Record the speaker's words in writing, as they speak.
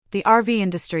The RV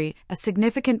industry, a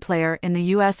significant player in the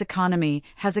U.S. economy,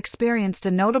 has experienced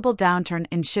a notable downturn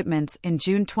in shipments in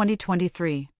June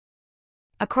 2023.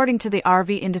 According to the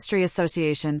RV Industry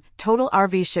Association, total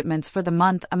RV shipments for the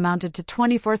month amounted to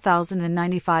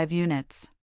 24,095 units.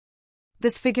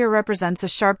 This figure represents a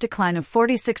sharp decline of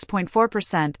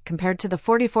 46.4% compared to the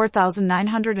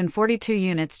 44,942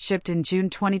 units shipped in June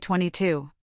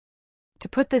 2022. To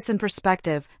put this in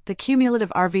perspective, the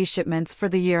cumulative RV shipments for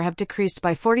the year have decreased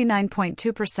by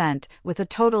 49.2%, with a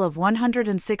total of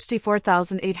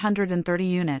 164,830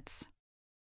 units.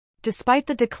 Despite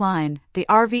the decline, the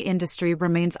RV industry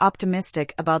remains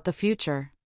optimistic about the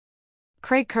future.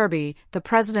 Craig Kirby, the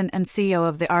president and CEO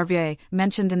of the RVA,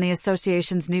 mentioned in the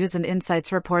association's News and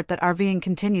Insights report that RVing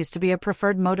continues to be a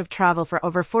preferred mode of travel for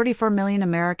over 44 million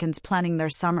Americans planning their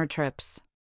summer trips.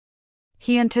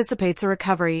 He anticipates a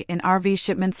recovery in RV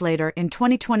shipments later in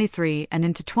 2023 and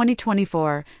into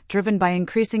 2024, driven by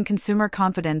increasing consumer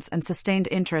confidence and sustained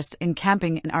interest in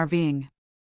camping and RVing.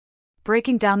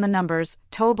 Breaking down the numbers,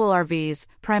 towable RVs,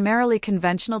 primarily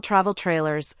conventional travel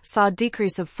trailers, saw a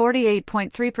decrease of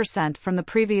 48.3% from the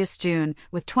previous June,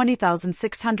 with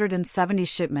 20,670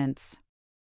 shipments.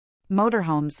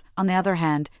 Motorhomes, on the other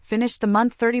hand, finished the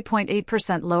month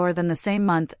 30.8% lower than the same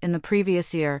month in the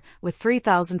previous year, with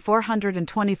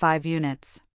 3,425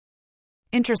 units.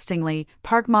 Interestingly,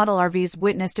 park model RVs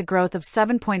witnessed a growth of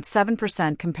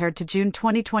 7.7% compared to June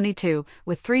 2022,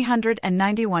 with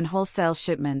 391 wholesale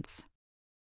shipments.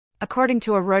 According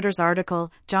to a Reuters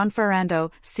article, John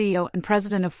Ferrando, CEO and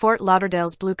president of Fort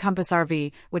Lauderdale's Blue Compass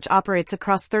RV, which operates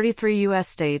across 33 U.S.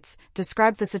 states,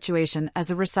 described the situation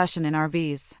as a recession in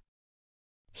RVs.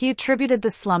 He attributed the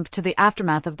slump to the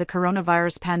aftermath of the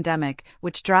coronavirus pandemic,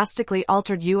 which drastically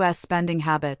altered U.S. spending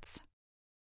habits.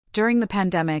 During the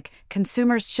pandemic,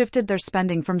 consumers shifted their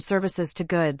spending from services to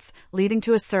goods, leading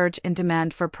to a surge in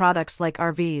demand for products like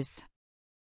RVs.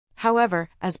 However,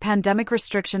 as pandemic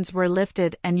restrictions were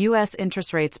lifted and U.S.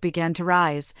 interest rates began to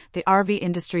rise, the RV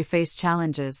industry faced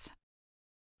challenges.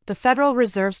 The Federal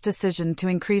Reserve's decision to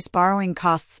increase borrowing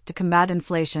costs to combat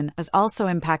inflation has also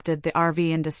impacted the RV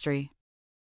industry.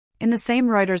 In the same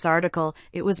Reuters article,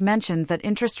 it was mentioned that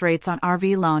interest rates on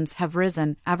RV loans have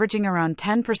risen, averaging around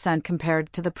 10%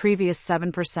 compared to the previous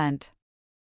 7%.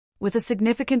 With a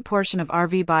significant portion of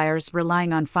RV buyers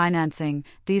relying on financing,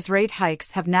 these rate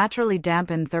hikes have naturally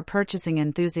dampened their purchasing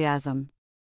enthusiasm.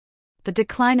 The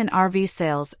decline in RV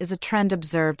sales is a trend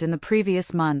observed in the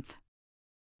previous month.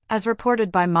 As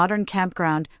reported by Modern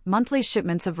Campground, monthly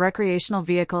shipments of recreational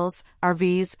vehicles,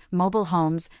 RVs, mobile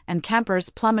homes, and campers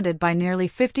plummeted by nearly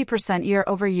 50%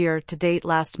 year-over-year to date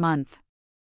last month.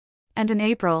 And in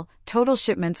April, total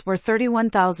shipments were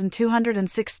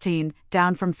 31,216,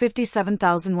 down from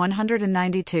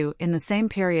 57,192 in the same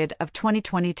period of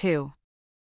 2022.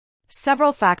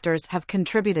 Several factors have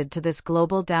contributed to this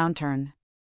global downturn.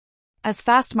 As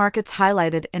Fast Markets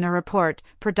highlighted in a report,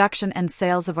 production and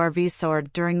sales of RVs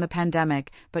soared during the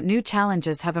pandemic, but new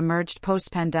challenges have emerged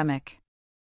post-pandemic.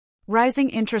 Rising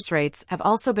interest rates have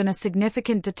also been a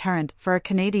significant deterrent for a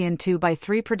Canadian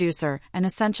 2x3 producer, an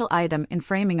essential item in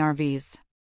framing RVs.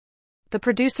 The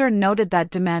producer noted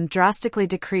that demand drastically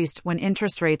decreased when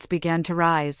interest rates began to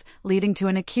rise, leading to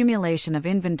an accumulation of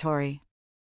inventory.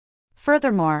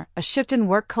 Furthermore, a shift in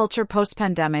work culture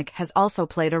post-pandemic has also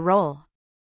played a role.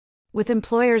 With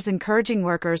employers encouraging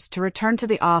workers to return to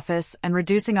the office and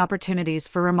reducing opportunities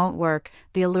for remote work,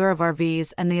 the allure of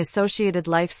RVs and the associated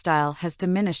lifestyle has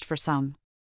diminished for some.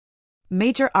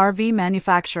 Major RV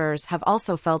manufacturers have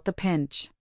also felt the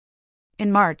pinch.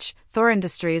 In March, Thor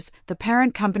Industries, the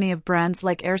parent company of brands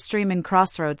like Airstream and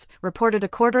Crossroads, reported a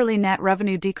quarterly net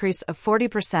revenue decrease of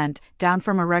 40%, down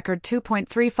from a record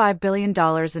 $2.35 billion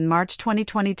in March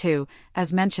 2022,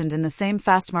 as mentioned in the same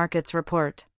Fast Markets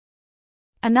report.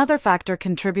 Another factor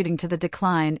contributing to the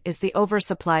decline is the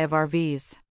oversupply of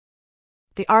RVs.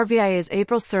 The RVIA's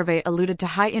April survey alluded to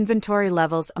high inventory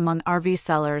levels among RV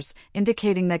sellers,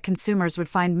 indicating that consumers would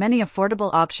find many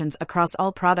affordable options across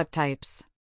all product types.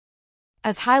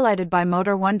 As highlighted by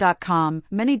Motor1.com,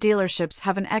 many dealerships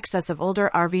have an excess of older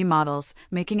RV models,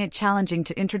 making it challenging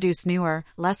to introduce newer,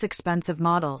 less expensive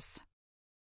models.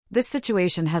 This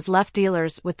situation has left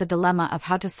dealers with the dilemma of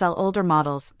how to sell older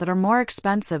models that are more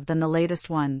expensive than the latest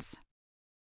ones.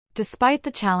 Despite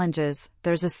the challenges,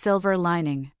 there's a silver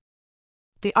lining.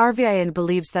 The RVIA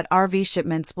believes that RV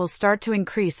shipments will start to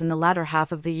increase in the latter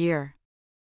half of the year.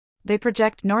 They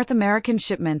project North American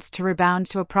shipments to rebound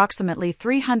to approximately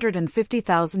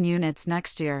 350,000 units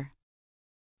next year.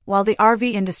 While the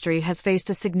RV industry has faced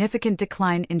a significant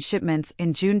decline in shipments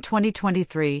in June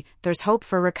 2023, there's hope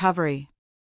for recovery.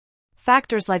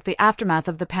 Factors like the aftermath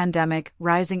of the pandemic,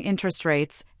 rising interest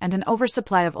rates, and an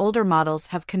oversupply of older models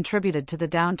have contributed to the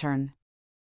downturn.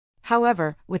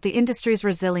 However, with the industry's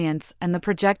resilience and the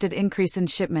projected increase in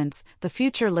shipments, the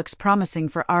future looks promising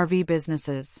for RV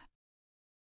businesses.